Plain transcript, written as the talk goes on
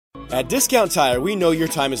At Discount Tire, we know your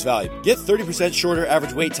time is valuable. Get 30% shorter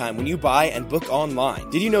average wait time when you buy and book online.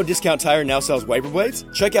 Did you know Discount Tire now sells wiper blades?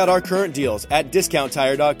 Check out our current deals at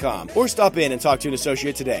discounttire.com or stop in and talk to an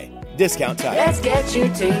associate today. Discount Tire. Let's get you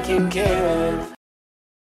taken care of.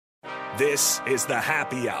 This is the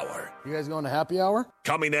Happy Hour. You guys going to happy hour?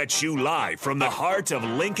 Coming at you live from the heart of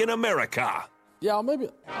Lincoln, America. Yeah, I'll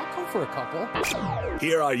come for a couple.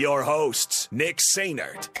 Here are your hosts, Nick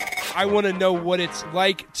Sainert. I want to know what it's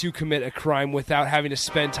like to commit a crime without having to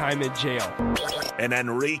spend time in jail. And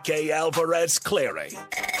Enrique Alvarez Clary.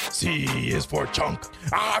 C is for chunk.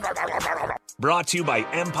 Brought to you by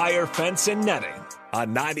Empire Fence and Netting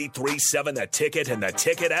on 93.7 The Ticket and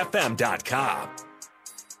theticketfm.com.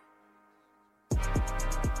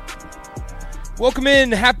 Welcome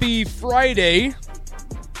in. Happy Friday.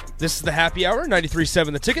 This is the Happy Hour,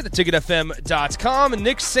 93.7 The Ticket, theticketfm.com. And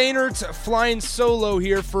Nick Sainert flying solo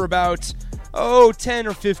here for about, 10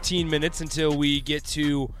 or 15 minutes until we get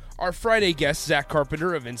to our Friday guest, Zach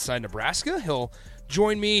Carpenter of Inside Nebraska. He'll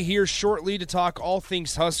join me here shortly to talk all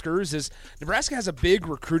things Huskers, as Nebraska has a big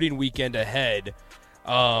recruiting weekend ahead.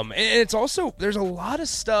 And it's also, there's a lot of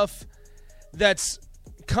stuff that's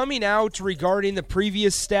coming out regarding the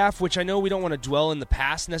previous staff, which I know we don't want to dwell in the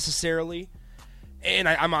past necessarily. And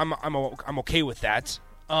I'm okay with that.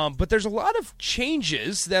 But there's a lot of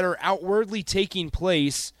changes that are outwardly taking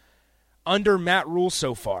place under Matt Rule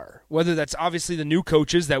so far. Whether that's obviously the new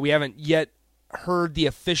coaches that we haven't yet heard the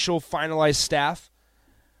official finalized staff.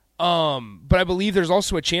 But I believe there's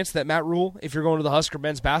also a chance that Matt Rule, if you're going to the Husker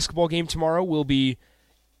men's basketball game tomorrow, will be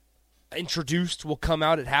introduced, will come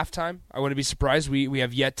out at halftime. I wouldn't be surprised. We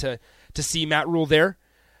have yet to see Matt Rule there.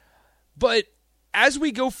 But as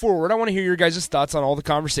we go forward, I want to hear your guys' thoughts on all the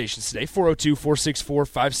conversations today.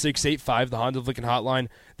 402-464-5685, the Honda of Lincoln hotline,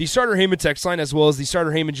 the Starter Heyman text line, as well as the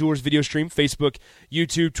Starter Heyman Jewelers video stream, Facebook,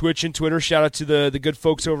 YouTube, Twitch, and Twitter. Shout out to the good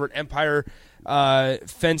folks over at Empire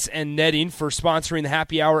Fence and Netting for sponsoring the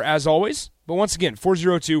happy hour, as always. But once again,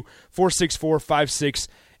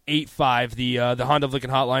 402-464-5685, the Honda of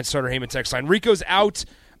Lincoln hotline, Starter Heyman text line. Rico's out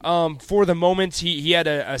for the moment. He had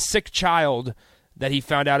a sick child that he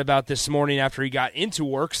found out about this morning after he got into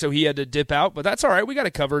work, so he had to dip out. But that's all right. We got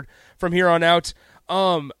it covered from here on out.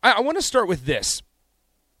 I want to start with this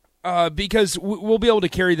because we'll be able to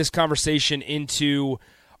carry this conversation into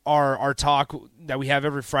our talk that we have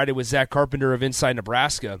every Friday with Zach Carpenter of Inside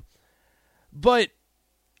Nebraska. But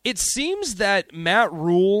it seems that Matt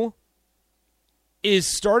Rule is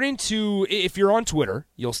starting to, if you're on Twitter,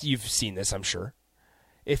 you've seen this, I'm sure,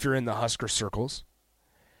 if you're in the Husker circles,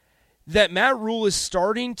 that Matt Rule is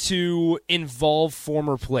starting to involve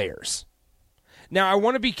former players. Now, I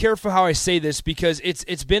want to be careful how I say this because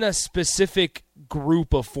it's been a specific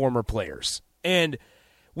group of former players. And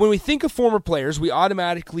when we think of former players, we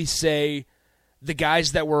automatically say the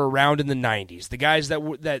guys that were around in the 90s, the guys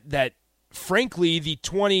that frankly, the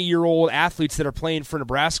 20-year-old athletes that are playing for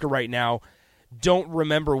Nebraska right now don't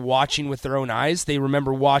remember watching with their own eyes. They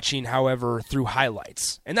remember watching, however, through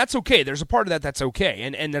highlights. And that's okay. There's a part of that that's okay.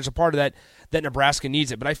 And there's a part of that Nebraska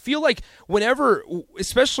needs it. But I feel like whenever,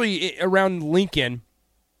 especially around Lincoln,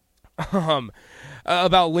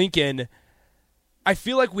 about Lincoln, I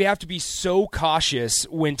feel like we have to be so cautious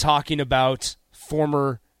when talking about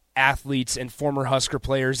former athletes and former Husker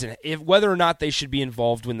players and whether or not they should be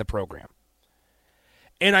involved in the program.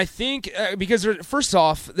 And I think, because first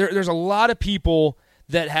off, there's a lot of people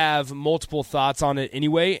that have multiple thoughts on it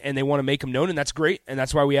anyway, and they want to make them known, and that's great. And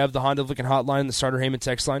that's why we have the Honda of Lincoln hotline, the Starter Heyman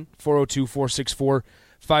text line,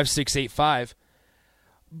 402-464-5685.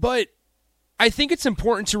 But I think it's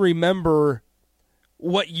important to remember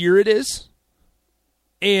what year it is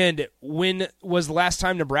and when was the last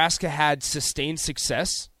time Nebraska had sustained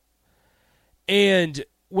success. And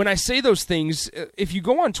when I say those things, if you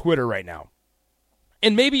go on Twitter right now,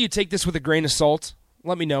 and maybe you take this with a grain of salt,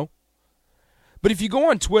 let me know. But if you go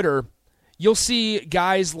on Twitter, you'll see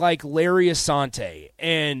guys like Larry Asante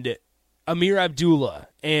and Amir Abdullah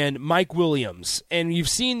and Mike Williams, and you've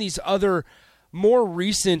seen these other more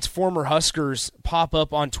recent former Huskers pop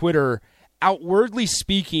up on Twitter outwardly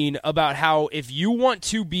speaking about how if you want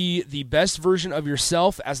to be the best version of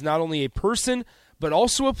yourself as not only a person but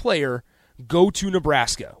also a player, go to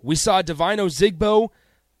Nebraska. We saw Divino Zigbo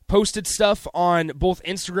posted stuff on both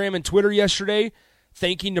Instagram and Twitter yesterday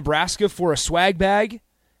thanking Nebraska for a swag bag.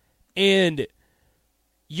 And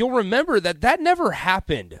you'll remember that never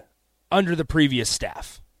happened under the previous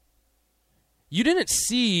staff. You didn't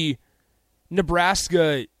see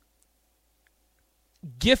Nebraska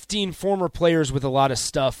gifting former players with a lot of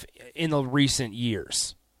stuff in the recent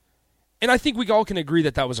years. And I think we all can agree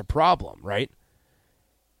that was a problem, right?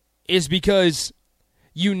 is because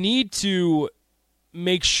you need to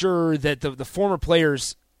make sure that the former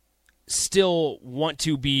players still want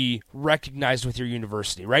to be recognized with your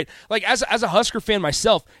university, right? Like as a Husker fan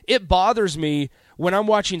myself, it bothers me when I'm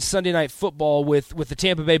watching Sunday Night Football with the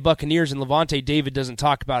Tampa Bay Buccaneers and Levante David doesn't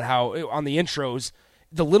talk about how on the intros,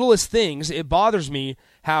 the littlest things, it bothers me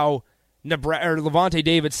how Levante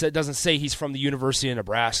David doesn't say he's from the University of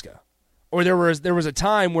Nebraska. Or there was a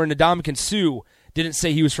time where Ndamukong Suh didn't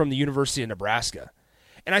say he was from the University of Nebraska.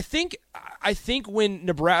 And I think when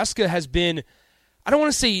Nebraska has been, I don't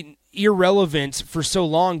want to say irrelevant for so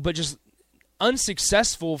long, but just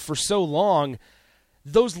unsuccessful for so long,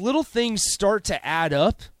 those little things start to add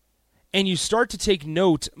up, and you start to take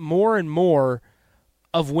note more and more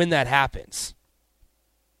of when that happens.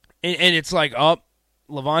 And it's like,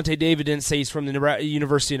 Levante David didn't say he's from the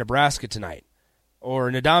University of Nebraska tonight.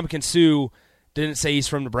 Or Ndamukong Suh didn't say he's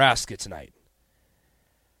from Nebraska tonight.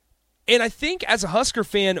 And I think as a Husker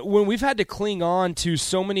fan, when we've had to cling on to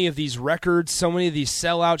so many of these records, so many of these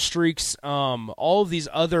sellout streaks, all of these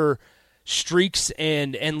other streaks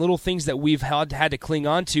and little things that we've had to cling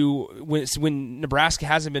on to when Nebraska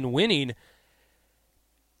hasn't been winning,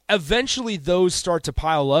 eventually those start to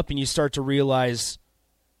pile up and you start to realize,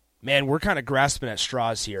 man, we're kind of grasping at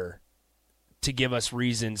straws here to give us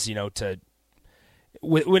reasons, to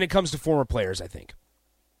when it comes to former players, I think.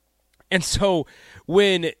 And so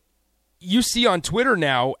when you see on Twitter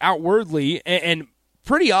now, outwardly, and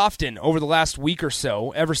pretty often over the last week or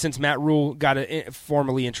so, ever since Matt Rule got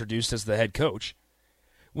formally introduced as the head coach,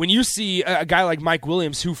 when you see a guy like Mike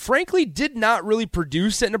Williams, who frankly did not really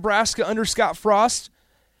produce at Nebraska under Scott Frost,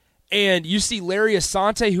 and you see Larry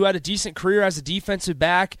Asante, who had a decent career as a defensive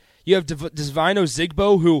back, you have Divino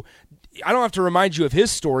Zigbo, who I don't have to remind you of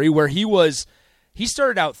his story, where he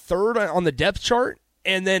started out third on the depth chart,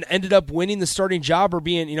 and then ended up winning the starting job or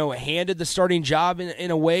being, handed the starting job in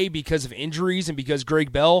a way because of injuries and because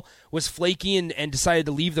Greg Bell was flaky and decided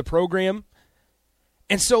to leave the program.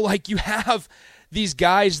 And so, you have these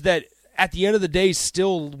guys that at the end of the day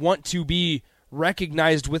still want to be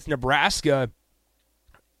recognized with Nebraska.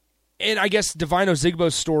 And I guess Divino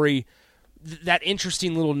Zigbo's story, that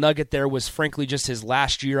interesting little nugget there was frankly just his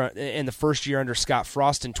last year and the first year under Scott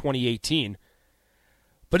Frost in 2018.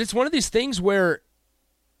 But it's one of these things where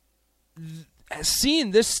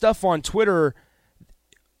seeing this stuff on Twitter,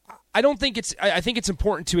 I think it's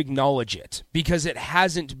important to acknowledge it because it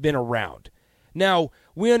hasn't been around. Now,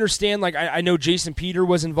 we understand, I know Jason Peter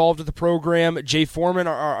was involved with the program. Jay Foreman,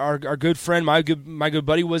 our good friend, my good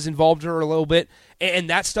buddy, was involved in it a little bit. And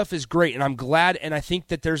that stuff is great, and I'm glad, and I think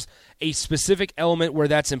that there's a specific element where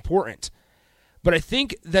that's important. But I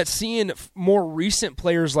think that seeing more recent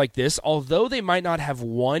players like this, although they might not have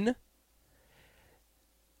won,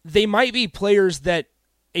 they might be players that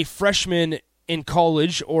a freshman in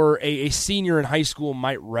college or a senior in high school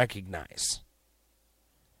might recognize.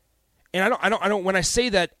 And I don't. When I say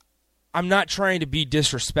that, I'm not trying to be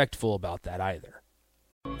disrespectful about that either.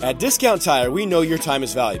 At Discount Tire, we know your time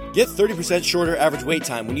is valuable. Get 30% shorter average wait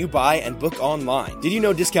time when you buy and book online. Did you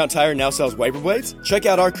know Discount Tire now sells wiper blades? Check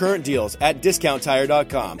out our current deals at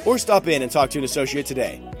discounttire.com or stop in and talk to an associate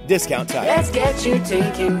today. Discount Tire. Let's get you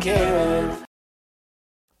taken care of.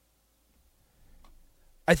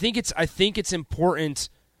 I think it's important.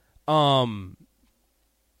 I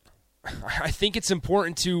think it's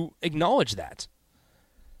important to acknowledge that.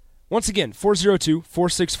 Once again,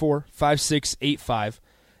 402-464-5685.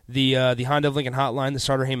 The Honda of Lincoln hotline, the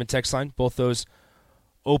Starter Heyman text line, both those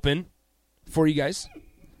open for you guys.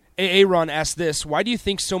 Aaron asked this: why do you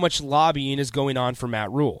think so much lobbying is going on for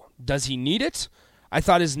Matt Rule? Does he need it? I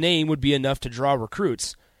thought his name would be enough to draw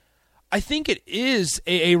recruits. I think it is,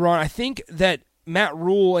 Aaron. I think that Matt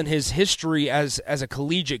Rule and his history as a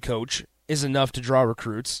collegiate coach is enough to draw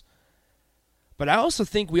recruits. But I also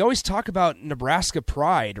think we always talk about Nebraska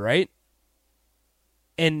pride, right?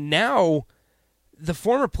 And now the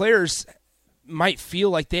former players might feel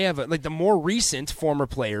like they have the more recent former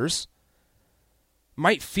players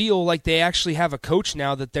might feel like they actually have a coach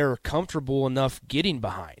now that they're comfortable enough getting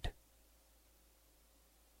behind.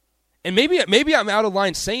 And maybe I'm out of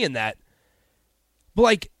line saying that,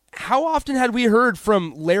 but how often had we heard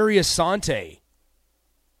from Larry Asante?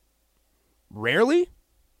 Rarely?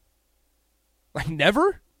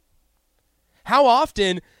 Never? How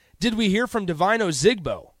often did we hear from Divino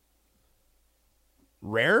Zigbo?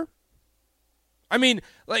 Rare? I mean,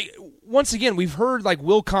 once again, we've heard,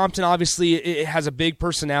 Will Compton, obviously, it has a big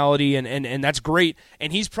personality, and that's great.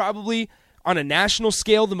 And he's probably, on a national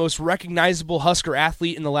scale, the most recognizable Husker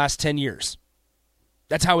athlete in the last 10 years.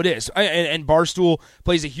 That's how it is. And Barstool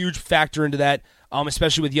plays a huge factor into that.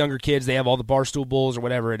 especially with younger kids. They have all the Barstool Bulls or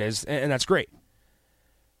whatever it is, and that's great.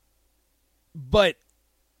 But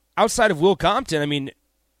outside of Will Compton, I mean,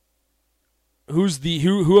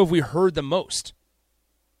 who have we heard the most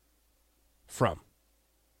from?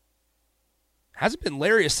 Hasn't been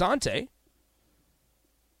Larry Asante.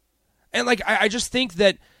 And I just think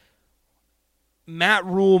that Matt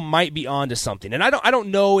Rule might be onto something. And I don't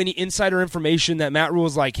know any insider information that Matt Rule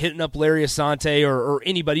is hitting up Larry Asante or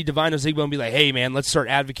anybody, Divine Ozigbo, and be like, hey man, let's start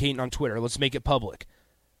advocating on Twitter. Let's make it public.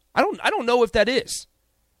 I don't know if that is.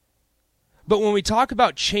 But when we talk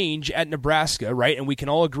about change at Nebraska, right, and we can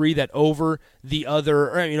all agree that over the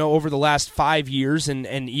last 5 years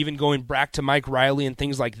and even going back to Mike Riley and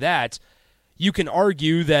things like that, you can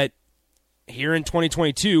argue that here in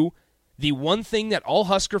 2022, the one thing that all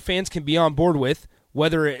Husker fans can be on board with,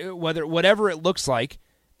 whatever it looks like,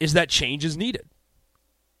 is that change is needed.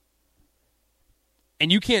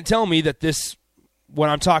 And you can't tell me that what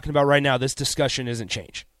I'm talking about right now, this discussion isn't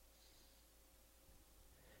change.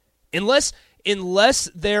 Unless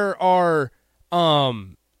there are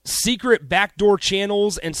secret backdoor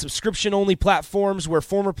channels and subscription-only platforms where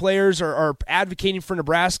former players are advocating for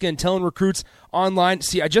Nebraska and telling recruits online.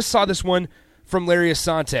 See, I just saw this one from Larry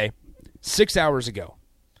Asante 6 hours ago.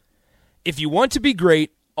 If you want to be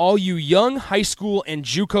great, all you young high school and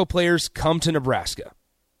JUCO players come to Nebraska.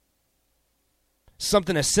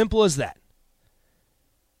 Something as simple as that.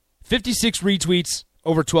 56 retweets,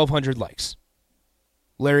 over 1,200 likes.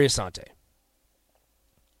 Larry Asante.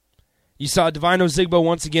 You saw Divine Ozigbo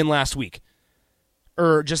once again last week,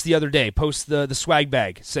 or just the other day, post the swag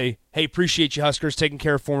bag, say, hey, appreciate you Huskers taking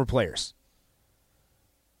care of former players.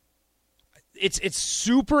 It's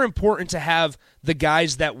super important to have the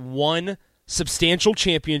guys that won substantial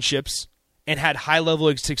championships and had high level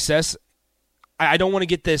of success. I don't want to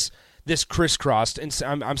get this crisscrossed, and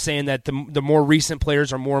I'm saying that the more recent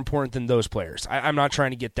players are more important than those players. I'm not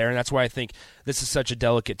trying to get there, and that's why I think this is such a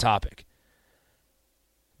delicate topic.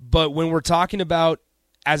 But when we're talking about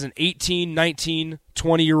as an 18, 19,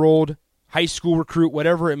 20-year-old high school recruit,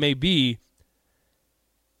 whatever it may be,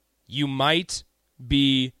 you might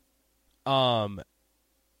be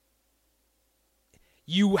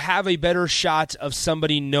you have a better shot of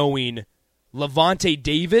somebody knowing Levante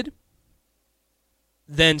David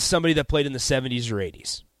than somebody that played in the 70s or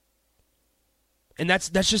 80s. And that's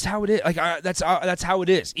just how it is. That's how it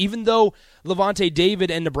is. Even though Levante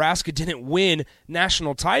David and Nebraska didn't win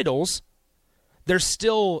national titles, there's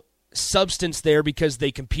still substance there because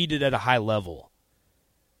they competed at a high level.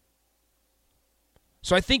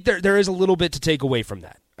 So I think there is a little bit to take away from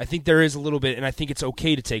that. I think there is a little bit, and I think it's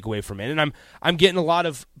okay to take away from it. And I'm getting a lot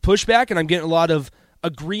of pushback, and I'm getting a lot of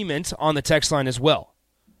agreement on the text line as well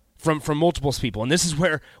from multiple people. And this is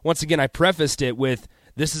where, once again, I prefaced it with,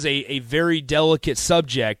 this is a very delicate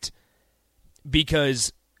subject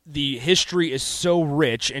because the history is so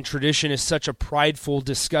rich and tradition is such a prideful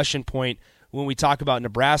discussion point when we talk about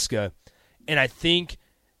Nebraska. And I think,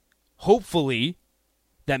 hopefully,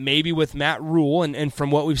 that maybe with Matt Rule and from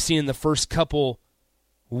what we've seen in the first couple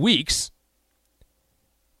weeks,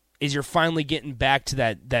 is you're finally getting back to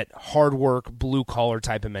that hard work, blue-collar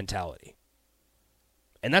type of mentality.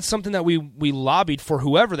 And that's something that we lobbied for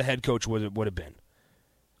whoever the head coach would have been.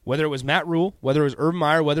 Whether it was Matt Rule, whether it was Urban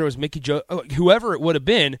Meyer, whether it was Mickey Joe, whoever it would have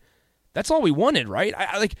been, that's all we wanted, right?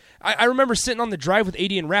 I remember sitting on the drive with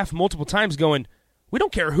AD and Raph multiple times going, we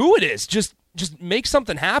don't care who it is, just make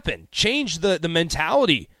something happen. Change the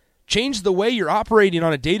mentality. Change the way you're operating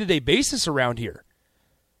on a day-to-day basis around here.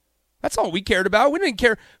 That's all we cared about. We didn't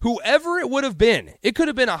care whoever it would have been. It could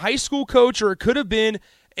have been a high school coach or it could have been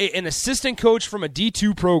an assistant coach from a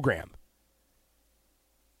D2 program.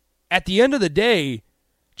 At the end of the day,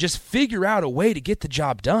 just figure out a way to get the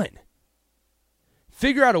job done.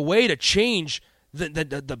 Figure out a way to change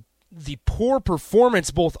the poor performance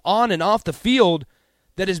both on and off the field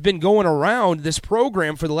that has been going around this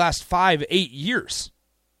program for the last 5-8 years.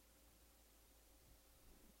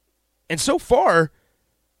 And so far,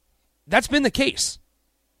 that's been the case.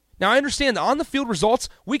 Now, I understand the on-the-field results,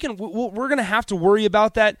 we're going to have to worry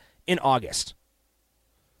about that in August.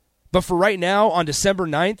 But for right now, on December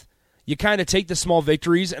 9th, you kind of take the small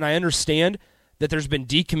victories, and I understand that there's been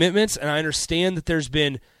decommitments, and I understand that there's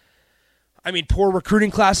been, poor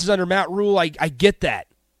recruiting classes under Matt Rule. I get that.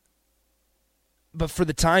 But for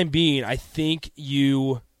the time being, I think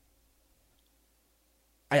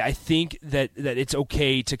I think that it's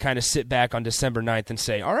okay to kind of sit back on December 9th and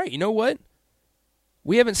say, all right, you know what?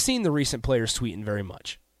 We haven't seen the recent players tweeting very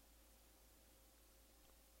much.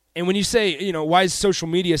 And when you say, why is social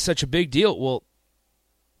media such a big deal? Well,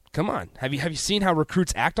 come on. Have you seen how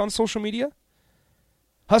recruits act on social media?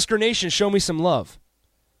 Husker Nation, show me some love.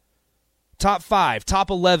 Top 5, top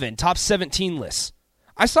 11, top 17 lists.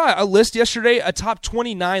 I saw a list yesterday, a top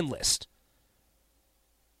 29 list.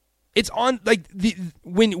 It's on, like,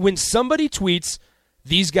 when somebody tweets,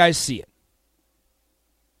 these guys see it.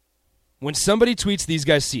 When somebody tweets, these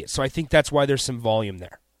guys see it. So I think that's why there's some volume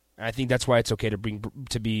there. And I think that's why it's okay to be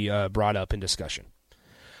brought up in discussion.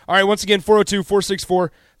 All right, once again,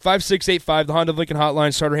 402-464-5685, the Honda of Lincoln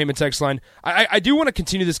hotline, Starter Heyman text line. I do want to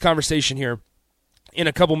continue this conversation here in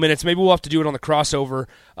a couple minutes. Maybe we'll have to do it on the crossover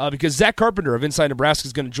because Zach Carpenter of Inside Nebraska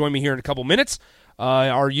is going to join me here in a couple minutes.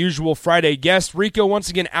 Our usual Friday guest. Rico, once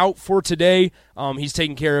again, out for today. He's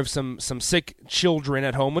taking care of some sick children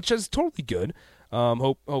at home, which is totally good.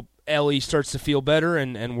 Hope Ellie starts to feel better,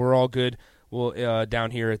 and we're all good. We'll down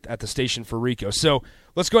here at the station for Rico. So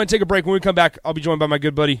let's go ahead and take a break. When we come back, I'll be joined by my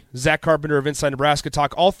good buddy, Zach Carpenter of Inside Nebraska,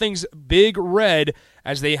 talk all things Big Red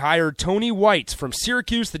as they hired Tony White from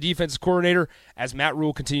Syracuse, the defensive coordinator, as Matt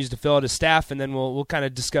Rule continues to fill out his staff, and then we'll kind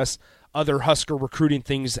of discuss other Husker recruiting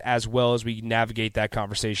things as well as we navigate that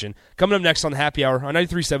conversation. Coming up next on the Happy Hour on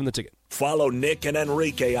 93.7 The Ticket. Follow Nick and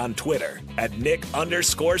Enrique on Twitter at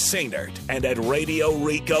Nick_Sainert and at Radio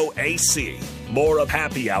Rico AC. More of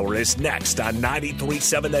Happy Hour is next on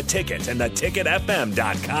 93.7 The Ticket and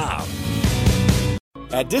theticketfm.com.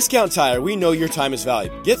 At Discount Tire, we know your time is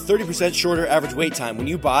valuable. Get 30% shorter average wait time when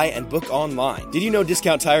you buy and book online. Did you know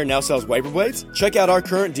Discount Tire now sells wiper blades? Check out our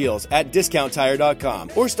current deals at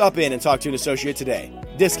DiscountTire.com or stop in and talk to an associate today.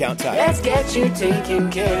 Discount Tire. Let's get you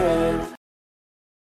taken care of.